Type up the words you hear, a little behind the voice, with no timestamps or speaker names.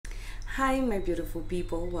Hi my beautiful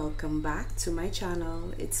people, welcome back to my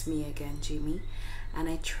channel. It's me again, Jimmy, and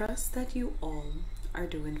I trust that you all are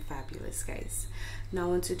doing fabulous, guys.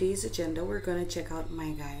 Now on today's agenda, we're gonna check out my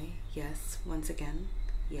guy. Yes, once again,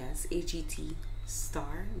 yes, AGT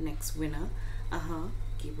star, next winner,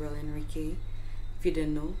 Gabriel Henrique. If you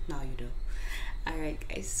didn't know, now you do. Alright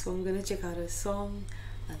guys, so I'm gonna check out a song,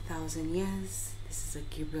 1,000 Years. This is a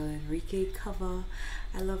Gabriel Henrique cover.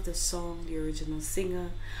 I love the song, the original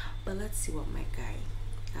singer, but let's see what my guy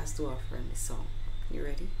has to offer in this song. You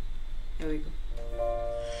ready? Here we go.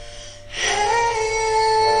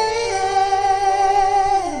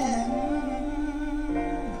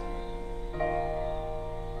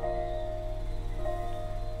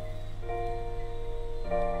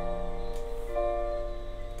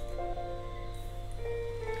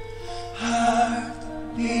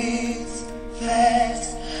 Heart beats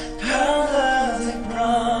fast, count of the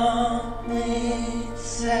promises.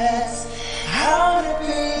 How to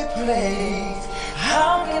be praised?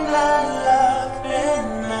 How can I love when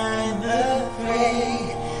I'm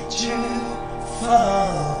afraid to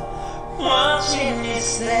fall? Watching me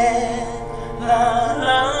stand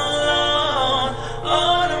alone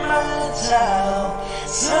on my child.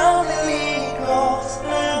 Suddenly goes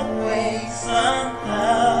my way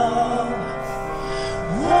somehow.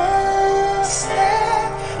 One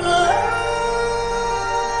step closer.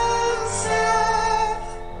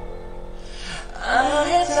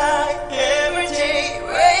 I die every day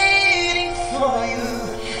waiting for you.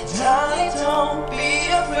 Darling, don't be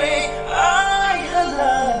afraid. I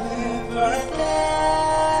love you for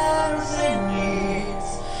 1,000 years.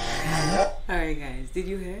 Alright guys, did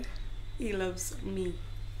you hear? He loves me.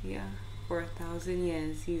 Yeah, for 1,000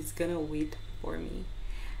 years he's gonna wait for me.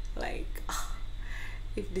 Like,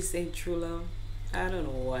 if this ain't true love, I don't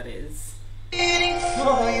know what is. Waiting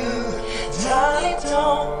for you, darling,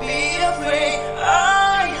 don't be afraid.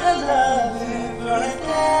 I love you for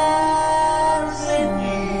 1,000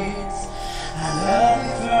 years. I love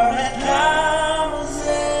you for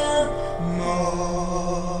 1,000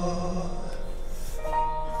 more.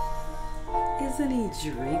 Isn't he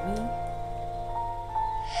dreamy?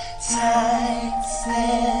 Time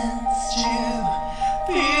stands true,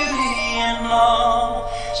 beauty and all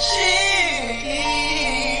she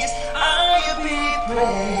is. Are you be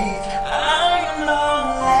brave? I am not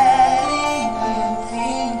letting you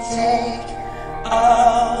think take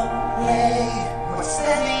away what's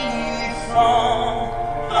setting you from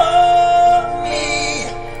me.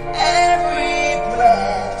 Every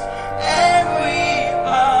breath, every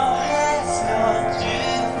all has come to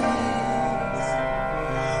this.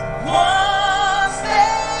 One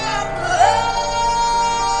step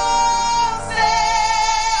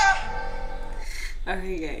closer.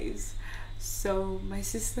 Alright guys, so my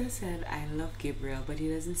sister said I love Gabriel, but he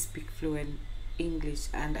doesn't speak fluent English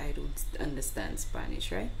and I don't understand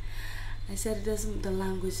Spanish, right? I said it doesn't, the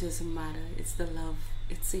language doesn't matter, it's the love.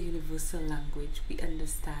 It's a universal language. We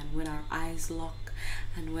understand when our eyes lock,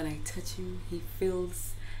 and when I touch him he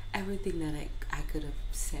feels everything that I could have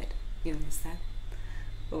said. You understand?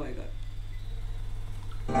 Oh my god.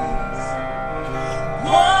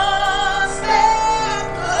 One step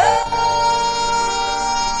closer.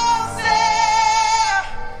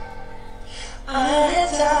 I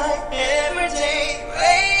die every day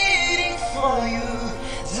waiting for you.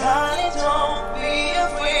 Darling, don't be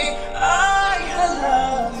afraid. I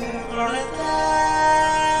love you for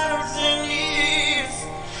 1,000 years.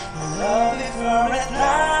 I love you for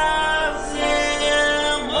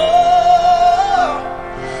 1,000 more.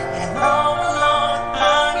 And all along I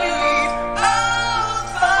believe I'll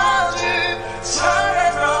find you. Turn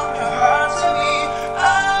and from your heart to me. I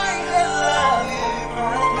love you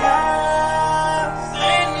for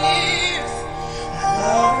 1,000 years. I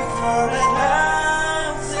love you for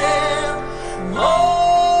 1,000 more.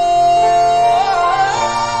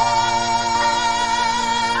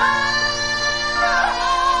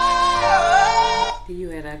 Did you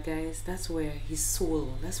hear that, guys? That's where his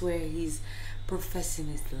soul, that's where he's professing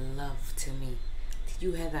his love to me. Did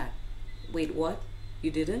you hear that? Wait, what?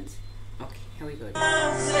 You didn't? Okay, here we go.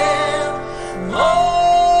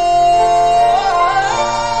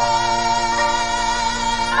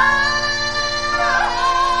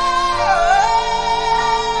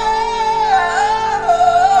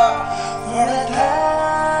 For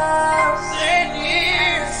 1,000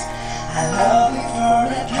 years, I love you for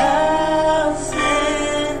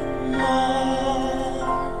 1,000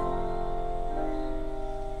 more.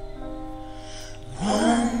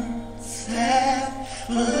 One step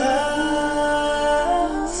closer.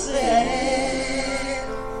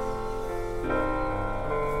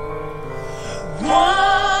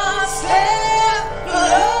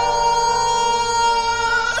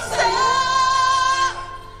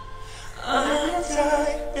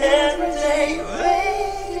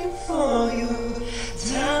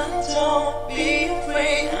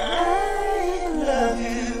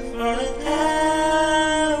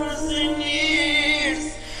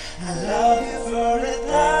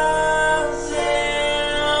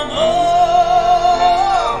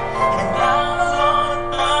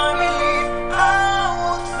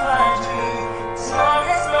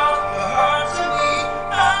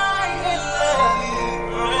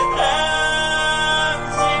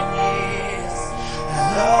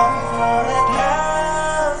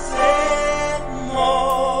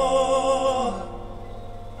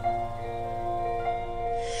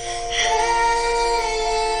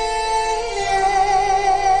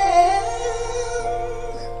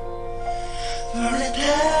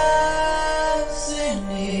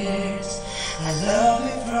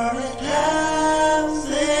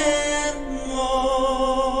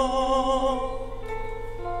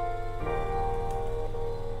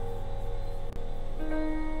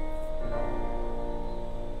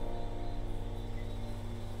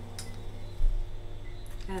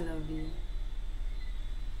 I love you.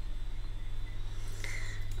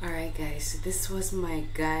 Alright guys, so this was my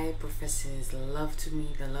guy professing his love to me,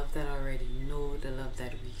 the love that I already know, the love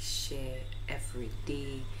that we share every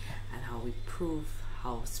day, and how we prove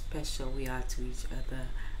how special we are to each other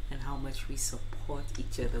and how much we support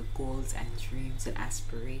each other goals and dreams and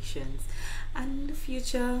aspirations. And in the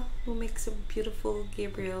future we'll make some beautiful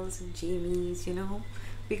Gabriels and Jamies, you know.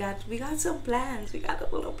 We got some plans, we got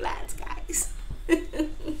a little plans, guys.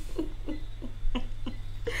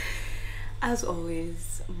 As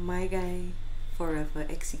always, my guy forever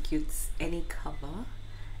executes any cover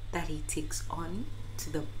that he takes on to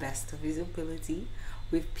the best of his ability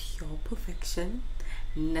with pure perfection,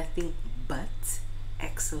 nothing but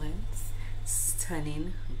excellence,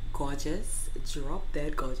 stunning, gorgeous, drop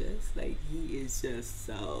dead gorgeous. Like, he is just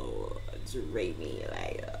so dreamy,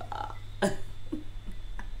 like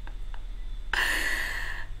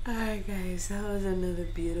Alright guys, that was another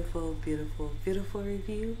beautiful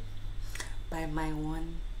review by my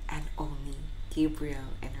one and only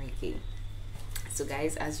Gabriel Henrique. So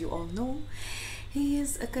guys, as you all know, he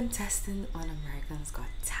is a contestant on America's Got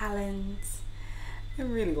Talent. I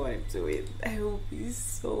really want him to win. I hope he's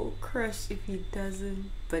so crushed if he doesn't,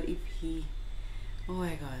 but if he, oh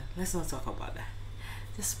my god, let's not talk about that.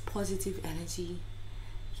 Just positive energy.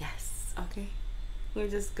 Yes, okay, we're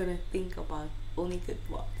just gonna think about only good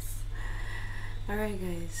thoughts. Alright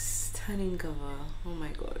guys, stunning cover. Oh my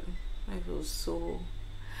god, I feel so,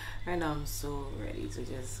 right now I'm so ready to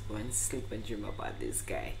just go and sleep and dream about this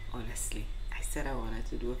guy. Honestly, I said I wanted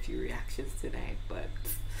to do a few reactions tonight, but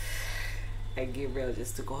Gabriel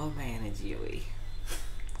just took all my energy away.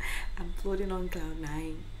 I'm floating on cloud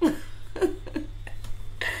 9.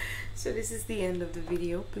 So this is the end of the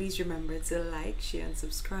video. Please remember to like, share and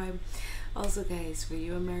subscribe. Also guys, for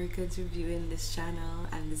you Americans reviewing this channel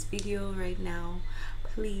and this video right now,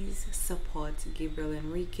 please support Gabriel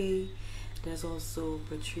Henrique. There's also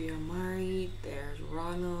Patria Mari, there's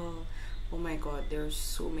Ronald. Oh my god, there's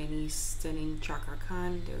so many stunning Chaka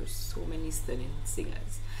Khan, there's so many stunning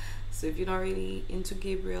singers. So if you're not really into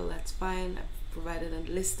Gabriel, that's fine. I've provided a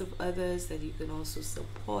list of others that you can also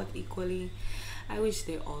support equally. I wish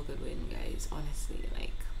they all could win, guys. Honestly,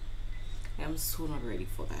 like, I'm so not ready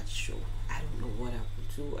for that show. I don't know what I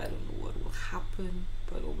will do, I don't know what will happen,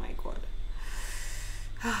 but oh my god.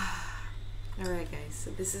 Alright guys,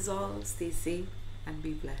 so this is all. Stay safe and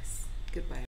be blessed. Goodbye.